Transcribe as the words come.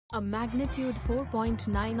A magnitude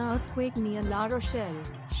 4.9 earthquake near La Rochelle,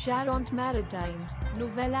 Charente-Maritime,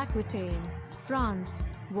 Nouvelle-Aquitaine, France,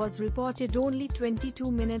 was reported only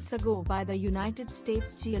 22 minutes ago by the United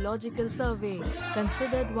States Geological Survey,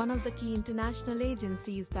 considered one of the key international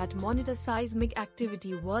agencies that monitor seismic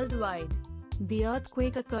activity worldwide. The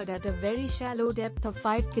earthquake occurred at a very shallow depth of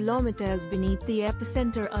 5 kilometers beneath the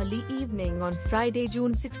epicenter early evening on Friday,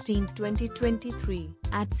 June 16, 2023,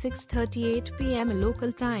 at 6:38 p.m.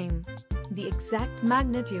 local time. The exact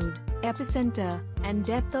magnitude, epicenter, and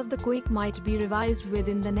depth of the quake might be revised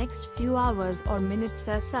within the next few hours or minutes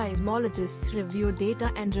as seismologists review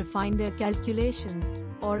data and refine their calculations,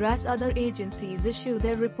 or as other agencies issue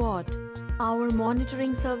their report. Our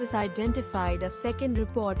monitoring service identified a second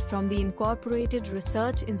report from the Incorporated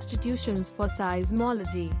Research Institutions for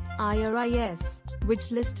Seismology, IRIS, which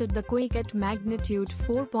listed the quake at magnitude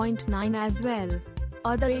 4.9 as well.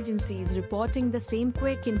 Other agencies reporting the same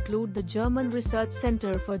quake include the German Research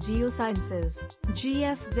Center for Geosciences,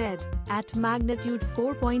 GFZ, at magnitude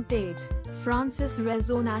 4.8, France's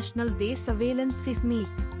Réseau National des Surveillance Seismiques,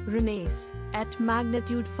 RENAIS, at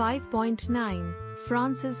magnitude 5.9,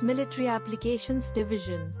 France's Military Applications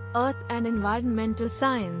Division, Earth and Environmental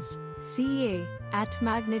Science, CA, at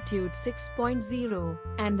magnitude 6.0,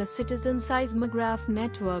 and the Citizen Seismograph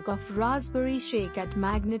Network of Raspberry Sheikh at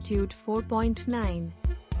magnitude 4.9.